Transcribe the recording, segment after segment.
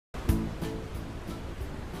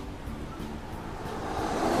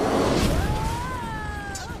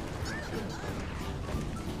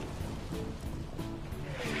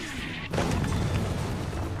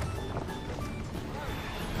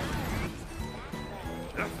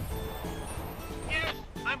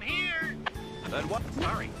Then what?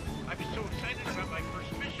 Sorry, I've been so excited about my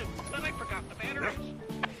first mission that I forgot the batteries.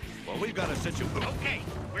 Well, we've got a situation. Okay,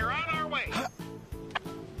 we're on our way.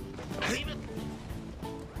 Leave it.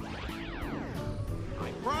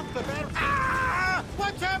 I brought the batteries. Ah!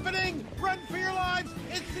 What's happening? Run for your lives!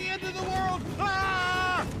 It's the end of the world!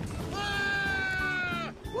 Ah!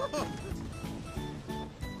 Ah! Whoa.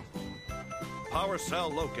 Power cell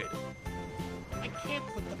located. I can't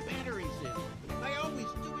put the batteries in. I always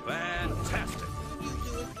do it. Fantastic. You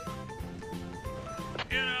do it.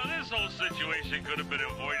 You know, this whole situation could have been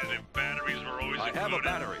avoided if batteries were always I included. have a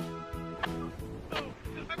battery. Oh,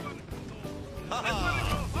 I want to go. Ha I want to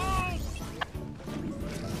ha! go home.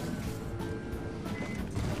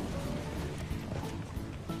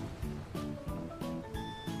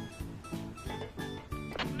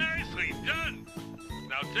 Nicely done.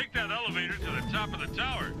 Now take that elevator to the top of the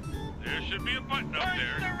tower. There should be a button up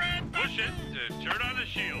there. Push it to turn on the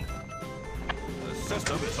shield. The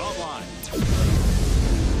system is online.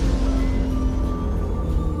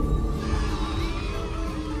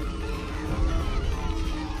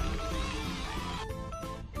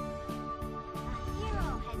 A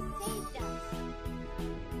hero has saved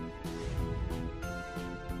us.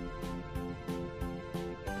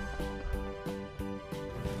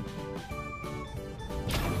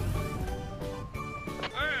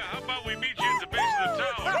 Hey, how about we meet you at the base of the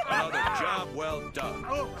tower? Another job well done.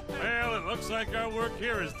 Well, it looks like our work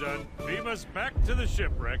here is done. Beam us back to the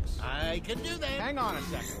shipwrecks. I can do that. Hang on a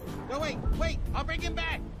second. No, wait. I'll bring him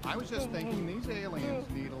back. I was just thinking these aliens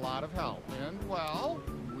need a lot of help. And, well,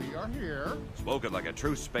 we are here. Spoken like a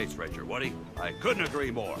true space ranger, Woody. I couldn't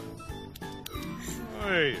agree more.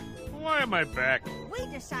 Hey, why am I back? We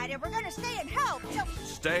decided we're gonna stay and help. So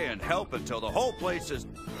Stay and help until the whole place is...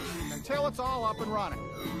 Until it's all up and running.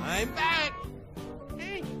 I'm back.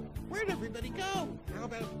 Hey, where'd everybody go? How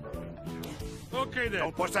about... Okay then.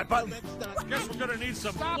 Don't push that Oh, button. that's not... Guess we're gonna need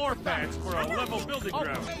some Stop floor with that. pads for a level building Oh,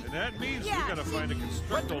 ground. hey. And that means Yeah, we gotta find a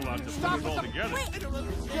constructo lot to Stop put it all with the- together. wait. I don't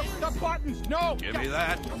understand. The buttons, no! Give me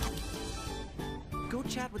that. Go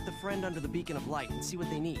chat with the friend under the beacon of light and see what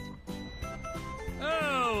they need.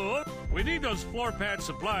 Oh, we need those floor pad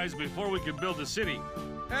supplies before we can build the city.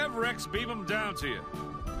 Have Rex beam them down to you.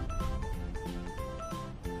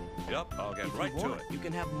 Yep, I'll get If right you to want, it. you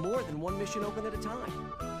can have more than one mission open at a time.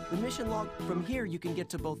 The mission log, from here you can get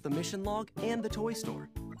to both the mission log and the toy store.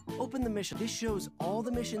 Open the mission. This shows all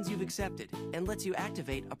the missions you've accepted and lets you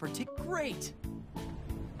activate a particular... Great!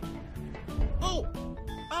 Oh,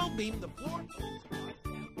 I'll beam the floor.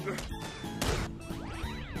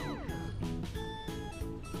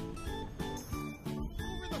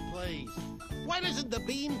 Over the place. Why doesn't the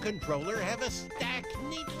beam controller have a stack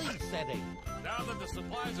neatly setting? Now that the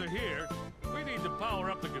supplies are here, we need to power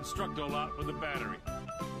up the constructo lot with a battery.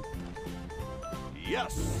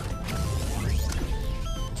 Yes.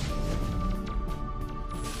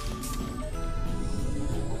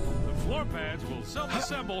 The floor pads will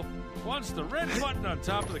self-assemble once the red button on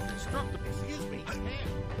top of the constructo... Excuse me, Pam.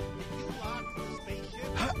 Did you lock the spaceship?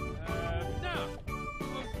 No.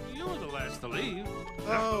 Well, you were the last to leave.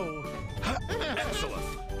 Oh.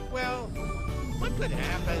 Excellent. Well, what could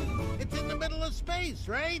happen? It's in the middle of space,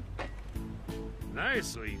 right?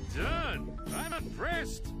 Nicely done. I'm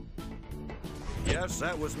impressed. Yes,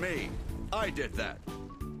 that was me. I did that.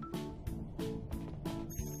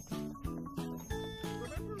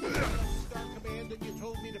 Remember Star Command and you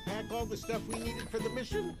told me to pack all the stuff we needed for the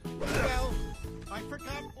mission? Well, I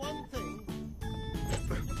forgot one thing.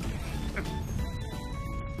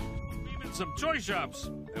 Even some toy shops,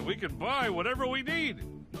 and we can buy whatever we need.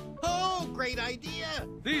 Oh, great idea!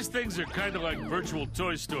 These things are kind of like virtual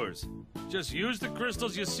toy stores. Just use the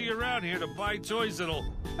crystals you see around here to buy toys that'll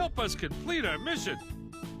help us complete our mission.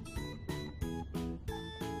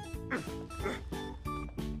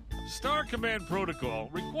 Star Command Protocol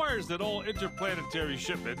requires that all interplanetary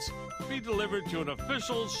shipments be delivered to an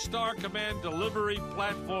official Star Command delivery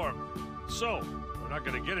platform. So, we're not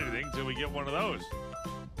going to get anything till we get one of those.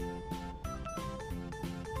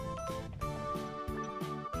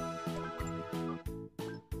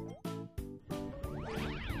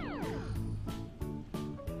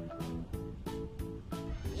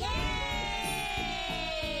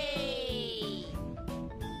 Yay!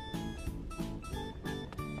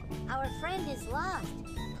 Our friend is lost.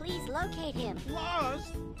 Please locate him.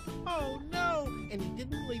 Lost? Oh, no! And he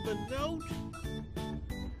didn't leave a note?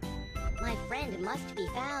 My friend must be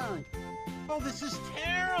found. Oh, this is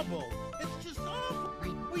terrible! It's just awful!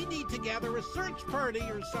 We need to gather a search party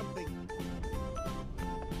or something.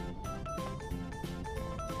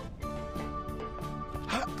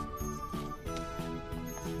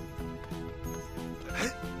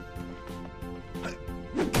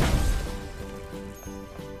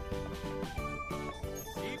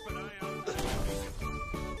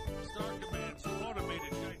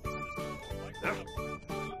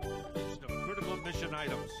 important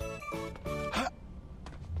items.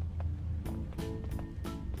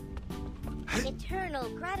 Eternal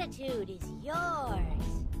gratitude is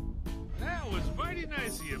yours. That was mighty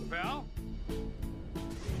nice of you, pal.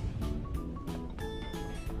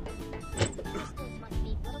 Crystals must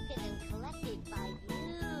be broken and collected by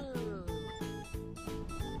you.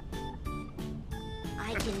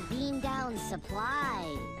 I can beam down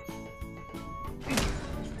supplies.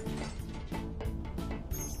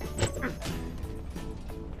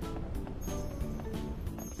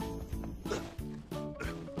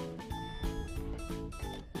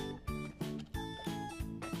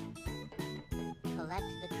 Collect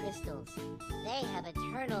the crystals. They have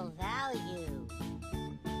eternal value.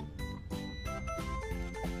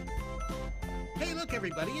 Hey, look,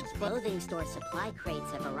 everybody, it's Buzz. Clothing store supply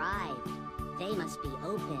crates have arrived. They must be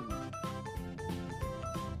opened.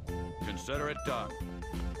 Consider it done.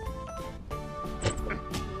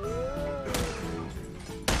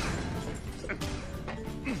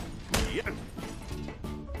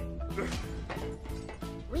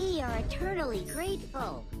 We are eternally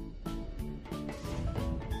grateful.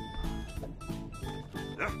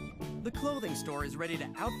 The clothing store is ready to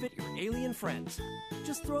outfit your alien friends.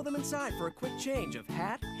 Just throw them inside for a quick change of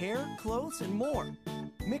hat, hair, clothes, and more.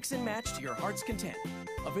 Mix and match to your heart's content.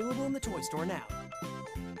 Available in the toy store now.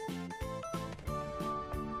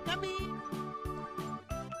 Come in.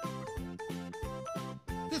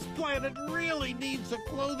 This planet really needs a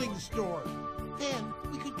clothing store. Then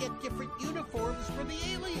we could get different uniforms for the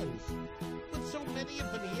aliens. With so many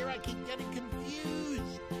of them here, I keep getting confused.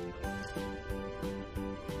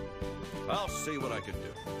 I'll see what I can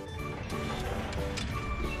do.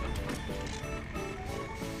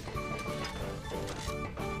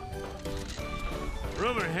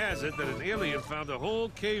 Rumor has it that an alien found a whole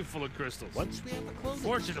cave full of crystals. Once we have a clothing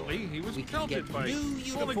Fortunately, he was we can pelted get by new falling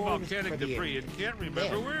uniforms volcanic for the debris aliens. and can't remember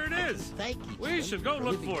Then where it I can is. thank each We of them should go for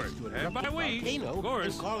look living for next it. to an And by eruptive we, volcano of course,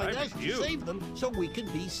 and calling I us mean to you. save them so we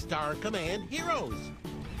can be Star Command heroes.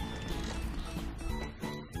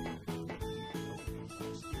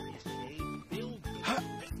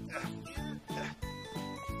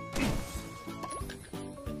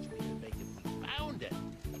 Found it.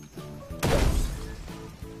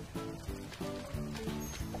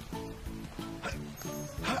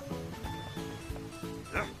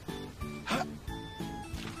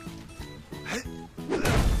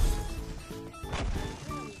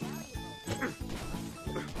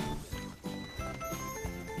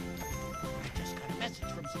 I just got a message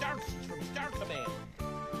from Star Command.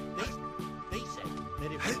 They say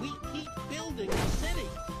that if we keep building the city,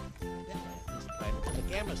 they'll have this planet on the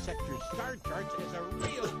Gamma Sector star charts as a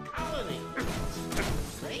real colony.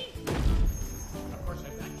 Great. Of course,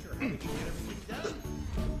 I'm not sure how we can get everything done.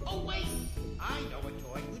 Oh wait, I know a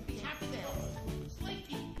toy who'd be happy to help us.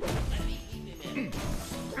 Slinky, let me keep him in.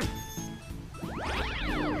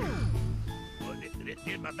 Well,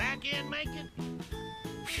 did my back end make it?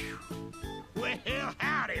 Phew. Well,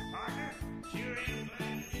 howdy, partner. Sure am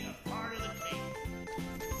glad to be a part of the team.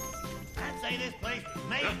 I'd say this place was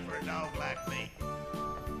made for a dog like me.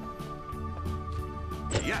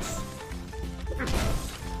 Yes!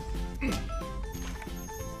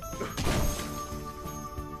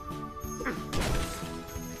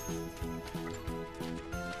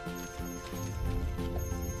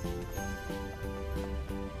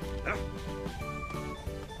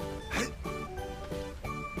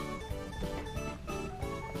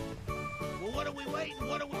 Well, what are we waiting?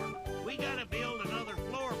 We gotta build another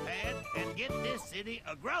floor pad and get this city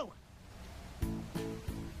a-growing.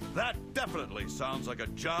 That definitely sounds like a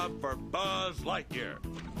job for Buzz Lightyear.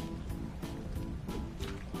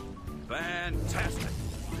 Fantastic.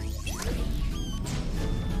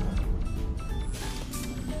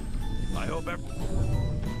 I hope As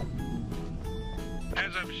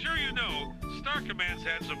I'm sure you know, Star Command's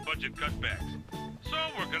had some budget cutbacks. So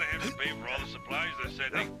we're gonna have to pay for all the supplies they're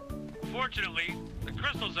sending. Fortunately, the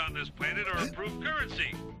crystals on this planet are approved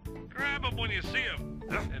currency. Grab them when you see them.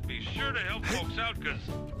 And be sure to help folks out, because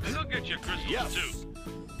they'll get you crystals Yes. too.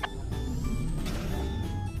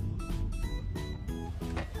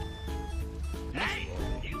 Hey,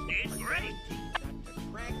 you did great. Got to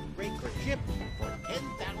crack, break, or chip for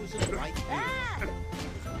 10,000 light years. Ah!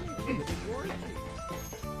 Limited warranty.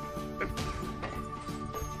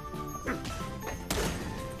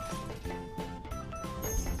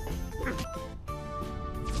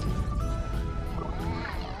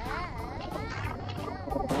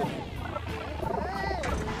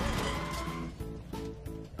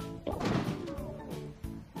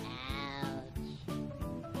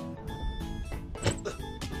 Ouch.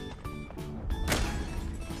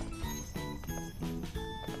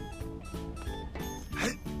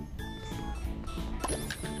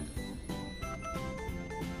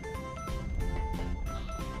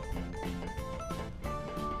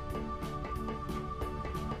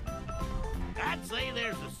 say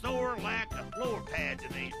there's a sore lack of floor pads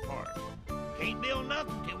in these parts. Can't build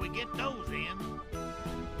nothing till we get those in.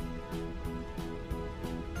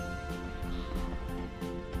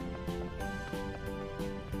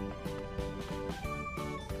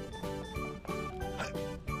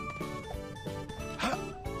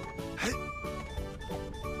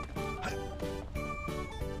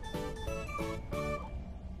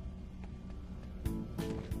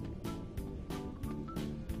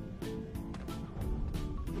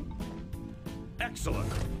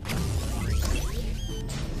 Excellent.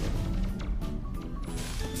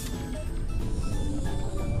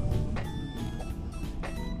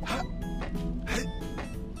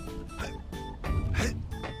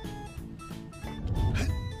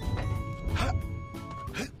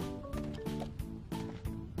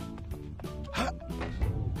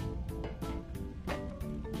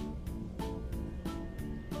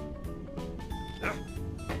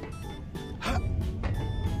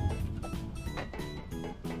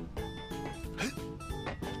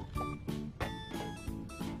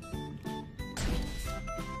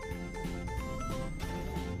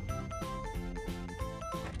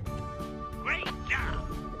 Great job!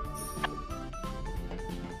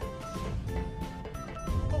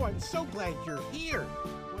 Oh, I'm so glad you're here.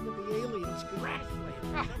 One of the aliens crash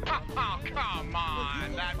landed. Oh, come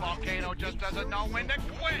on. That volcano just doesn't know when to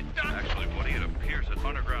quit. Actually, Woody, it appears that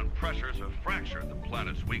underground pressures have fractured the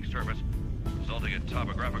planet's weak surface, resulting in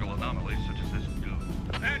topographical anomalies such as this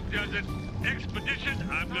goo. That does it. Expedition,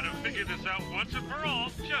 I'm gonna figure this out once and for all,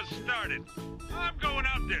 just started. I'm going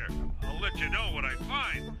out there. I'll let you know what I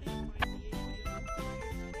find.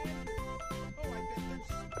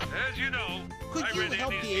 As you know, Could I you read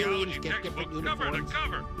help Indian the aliens geology get textbook different cover to uniforms?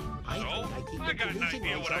 cover. I So, think I keep I got an introducing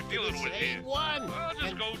idea what myself I'm to dealing the with here. same one. I'll just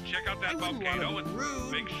And go check out I that wouldn't wanna volcano be and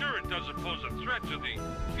rude. make sure it doesn't pose a threat to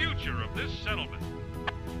the future of this settlement.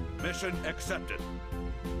 Mission accepted.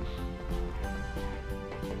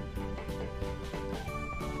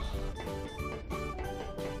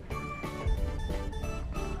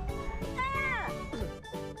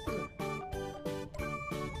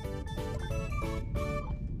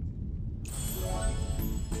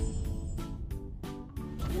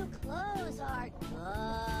 New clothes are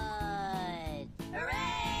good. Hooray!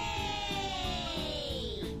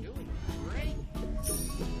 Doing great.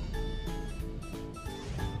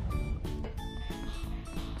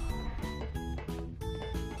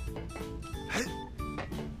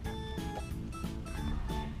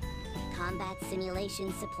 Combat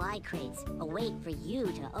simulation supply crates await for you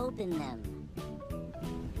to open them.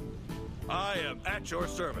 I am at your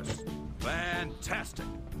service. Fantastic.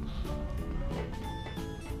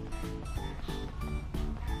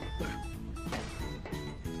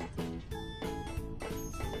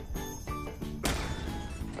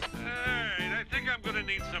 Alright, I think I'm gonna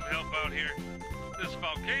need some help out here. This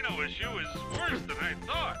volcano issue is worse than I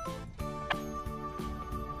thought.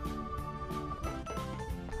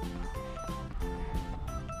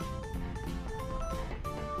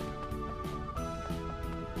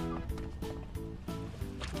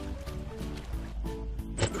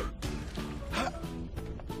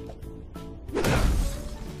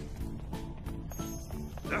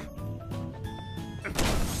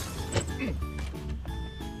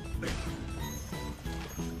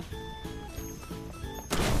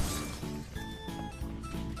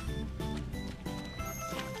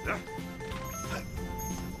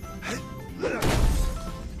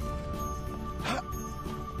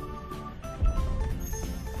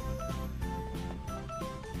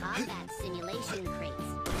 Combat simulation crates.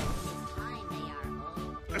 It's time they are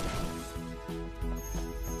open.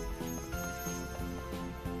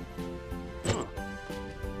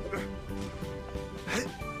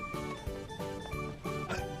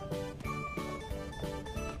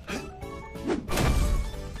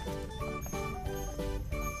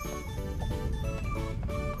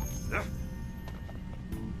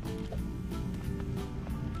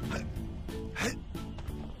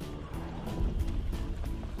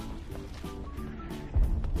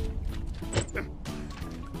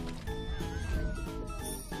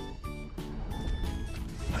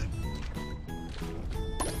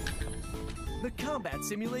 The combat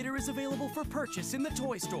simulator is available for purchase in the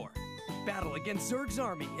toy store. Battle against Zurg's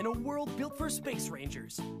army in a world built for space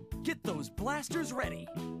rangers. Get those blasters ready.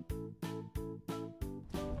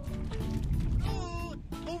 Oh,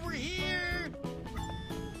 over here!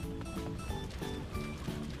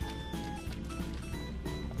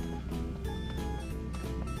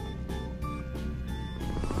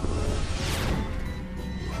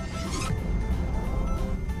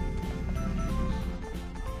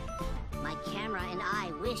 My camera camera and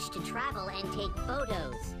I wish to travel and take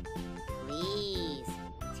photos. Please,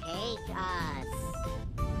 take us.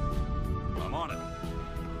 I'm on it.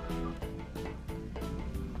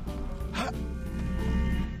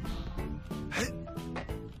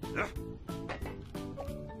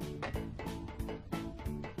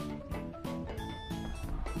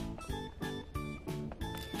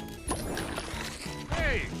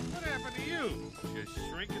 Hey, what happened to you? You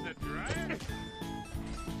shrink in the dryer?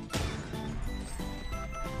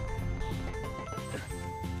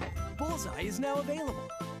 Bullseye is now available.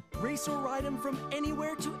 Race or ride him from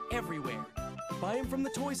anywhere to everywhere. Buy him from the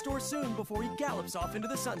toy store soon before he gallops off into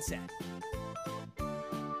the sunset.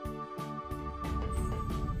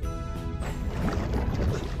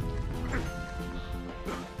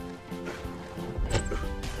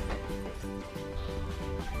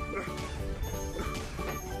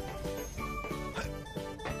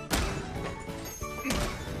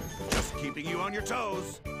 Just keeping you on your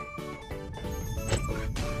toes.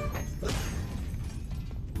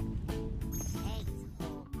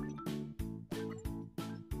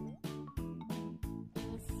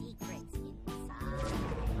 Secrets inside.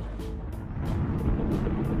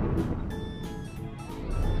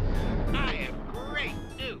 I have great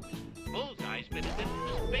news. Bullseye's been admitted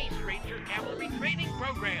to the Space Ranger Cavalry Training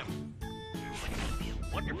Program. Wouldn't he be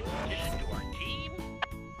a wonderful addition to our team?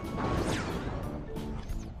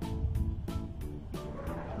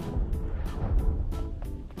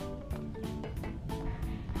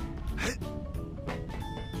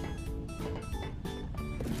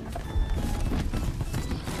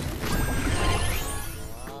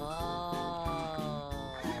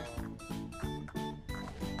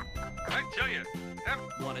 I tell you,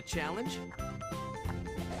 Want a challenge?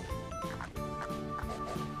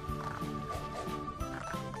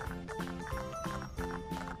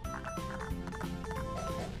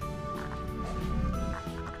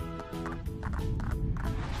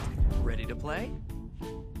 Ready to play?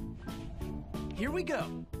 Here we go.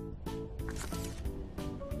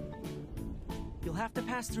 You'll have to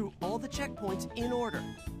pass through all the checkpoints in order.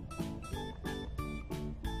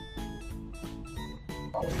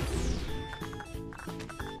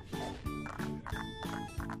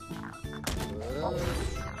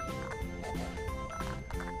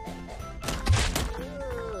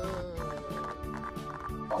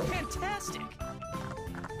 Fantastic!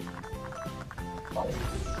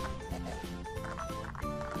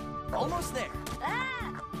 Almost there.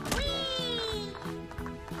 Ah! Whee!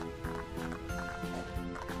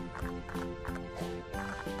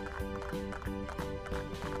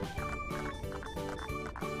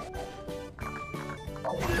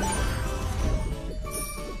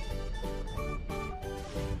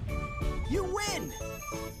 You win!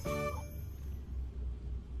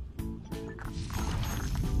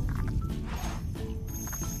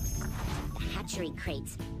 The hatchery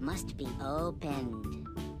crates must be opened.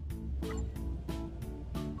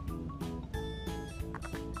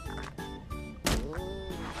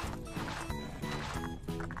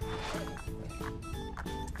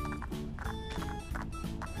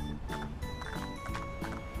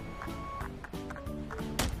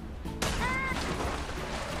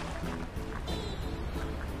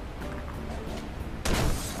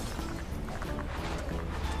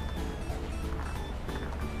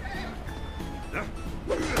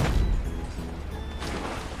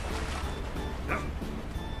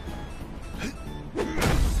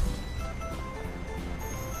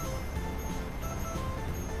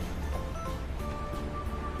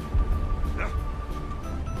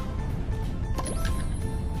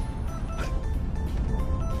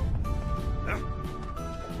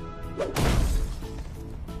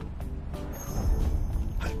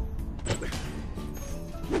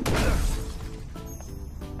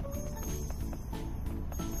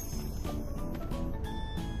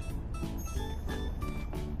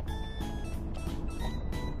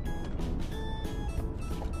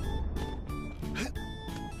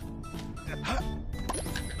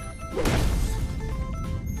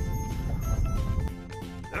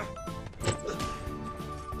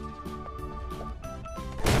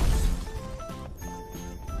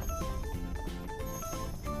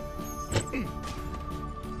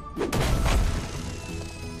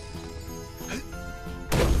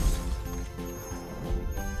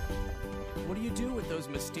 What do you do with those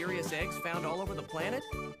mysterious eggs found all over the planet?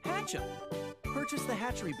 Hatch them. Purchase the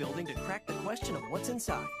hatchery building to crack the question of what's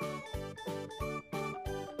inside.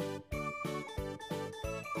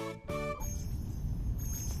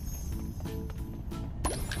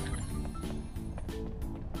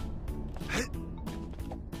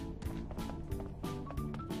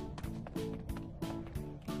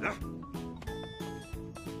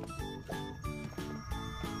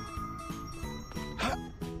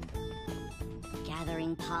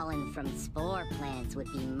 gathering pollen from spore plants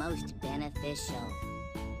would be most beneficial.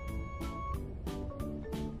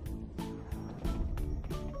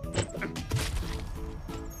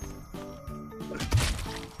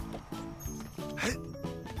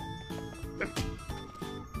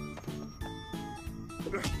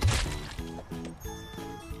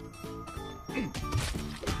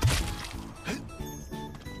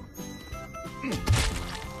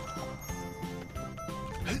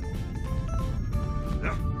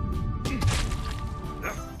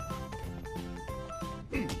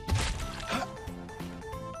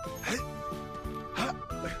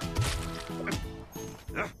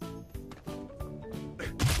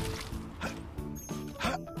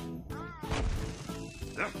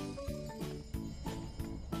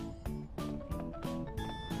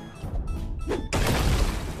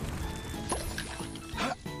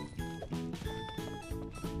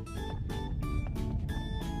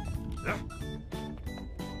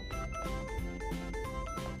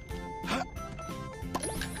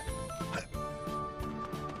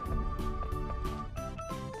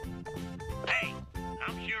 Hey,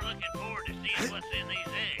 I'm sure looking forward to seeing what's in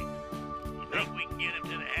these eggs. You think we can get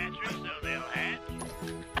them to the hatchery so they'll hatch?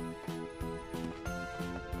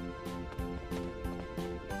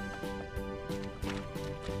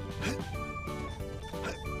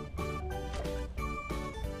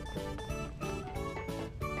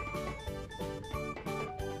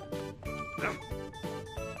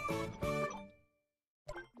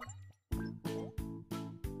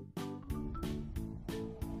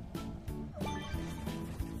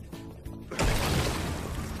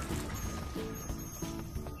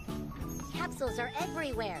 Capsules are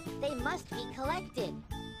everywhere. They must be collected.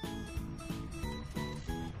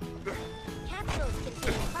 Capsules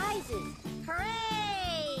contain prizes. Hooray!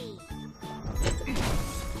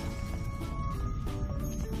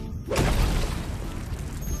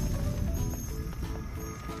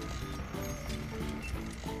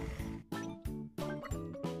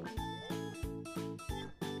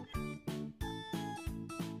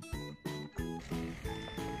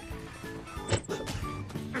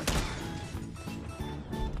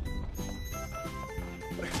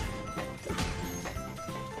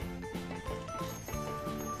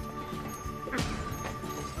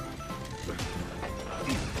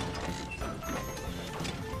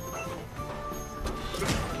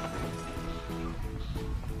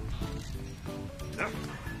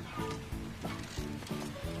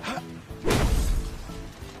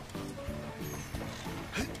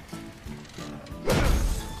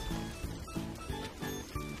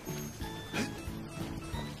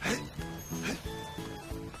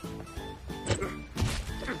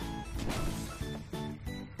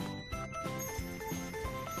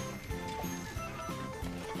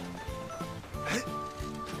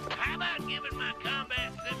 How about giving my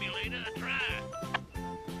combat simulator a try?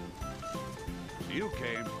 You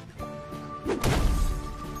came.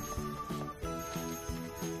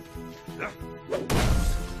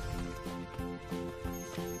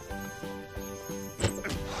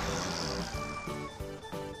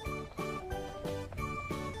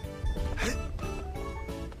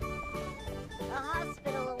 The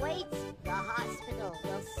hospital awaits. The hospital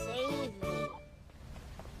will save me.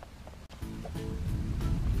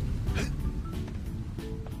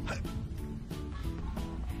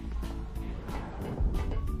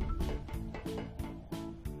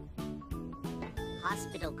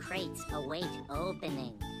 Hospital crates await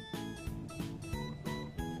opening.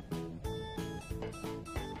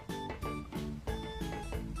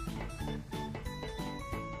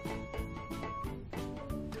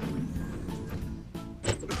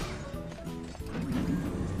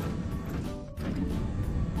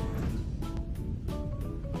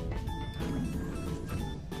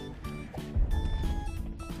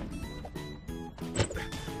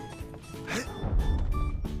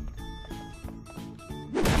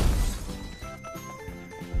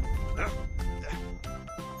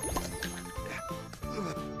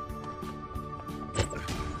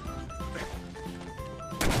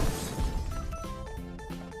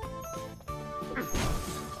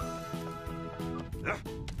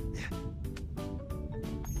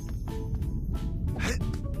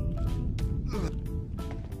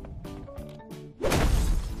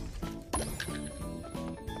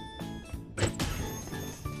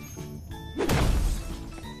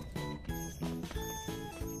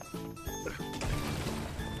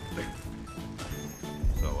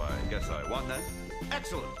 Guess I won then?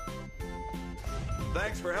 Excellent!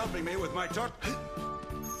 Thanks for helping me with my talk.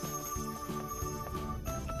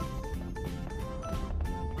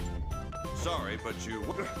 Sorry, but you...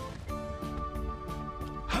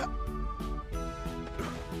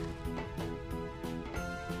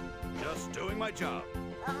 my job.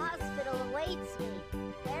 A hospital awaits me.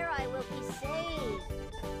 There I will be saved.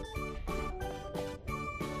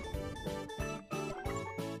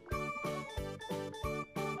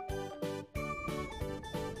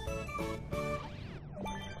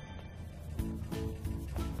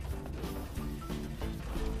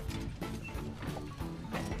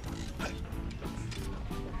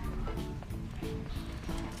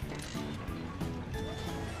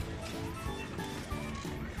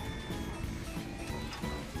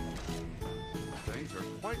 Things are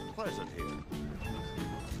quite pleasant here.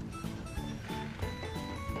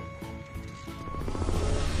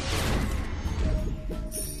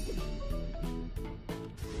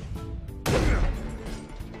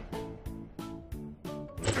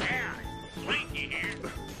 Yeah, Slinky here.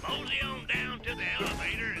 Mosey on down to the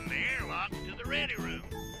elevator and the airlock to the ready room.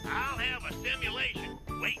 I'll have a simulation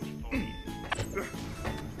waiting for you.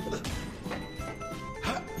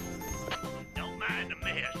 Don't mind the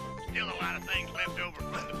mess. Still a lot of things left over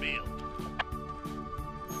from the build.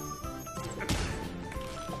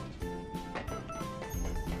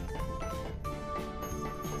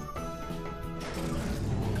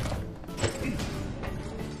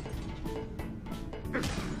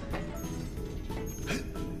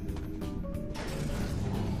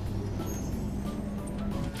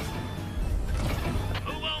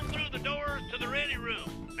 Move on through the doors to the ready room.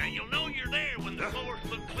 Now you'll know you're there when the floors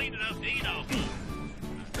look clean enough to eat off of.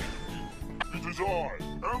 It is I,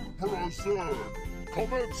 Emperor Zurg.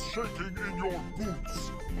 Commence shaking in your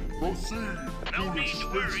boots. Proceed, No need foolish to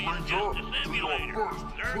worry, Space it's Ranger, just a to your simulator. first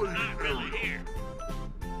Zerg's training not really area. here.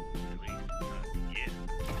 At least, not yet.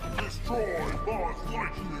 Destroy Buzz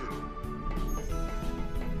Lightyear.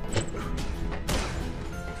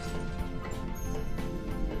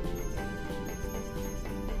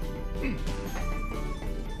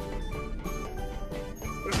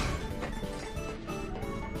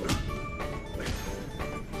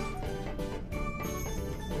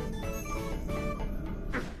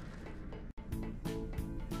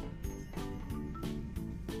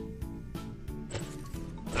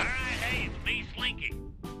 All right, hey, it's me, Slinky.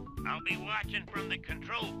 I'll be watching from the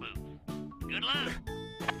control booth. Good luck.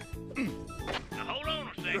 Now hold on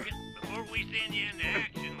a second. Before we send you into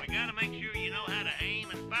action, we gotta make sure you know how to aim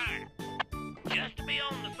and fire. Just to be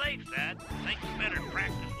on the safe side, I think you better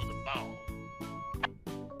practice with a ball.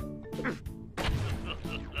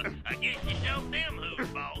 I guess you showed them who's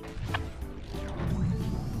boss.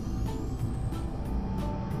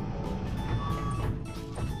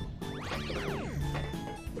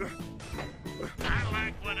 I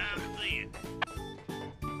like what I'm seeing.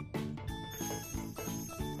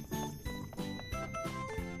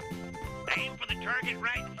 Aim for the target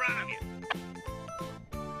right in front of you.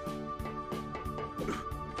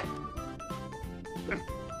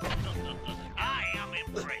 I am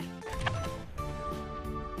impressed.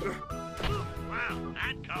 Wow,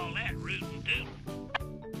 I'd call that rootin' tootin'.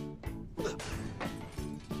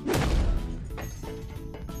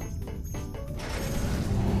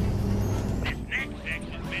 This next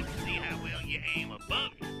section's meant to see how well you aim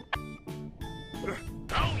above you.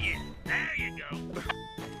 Oh yeah, there you go.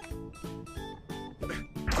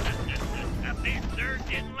 I bet Zerg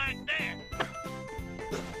didn't like that.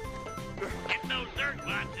 Get those Zerg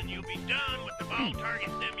bots and you'll be done with the ball target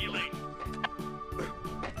simulation.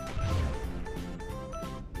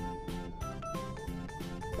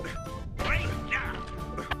 Great job.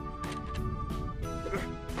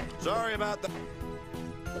 Sorry about that.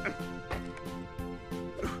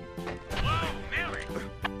 Whoa, Millie.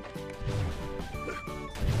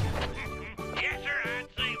 Yes, sir, I'd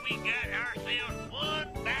say we got ourselves one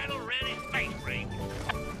battle-ready space ranger.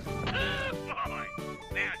 Oh, boy.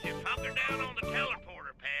 Now just hunker down on the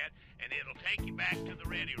teleporter pad, and it'll take you back to the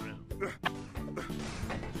ready room.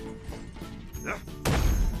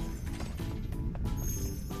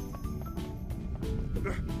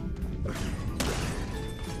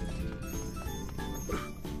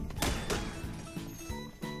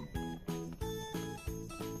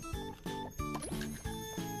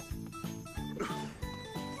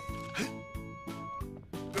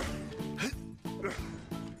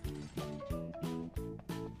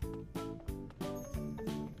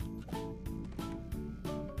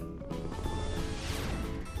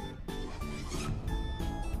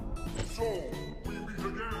 So, we meet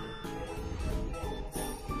again.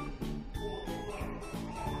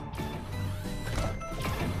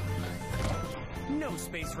 No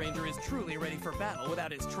Space Ranger is truly ready for battle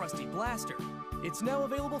without his trusty blaster. It's now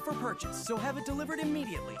available for purchase, so have it delivered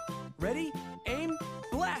immediately. Ready, aim,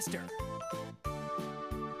 blaster!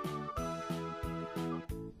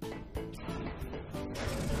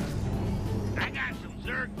 I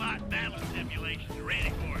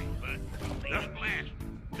a blaster.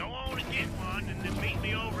 Go on and get one, and then meet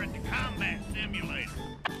me over at the combat simulator.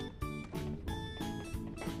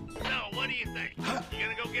 So, what do you think? You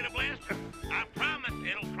gonna go get a blaster? I promise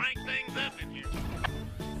it'll crank things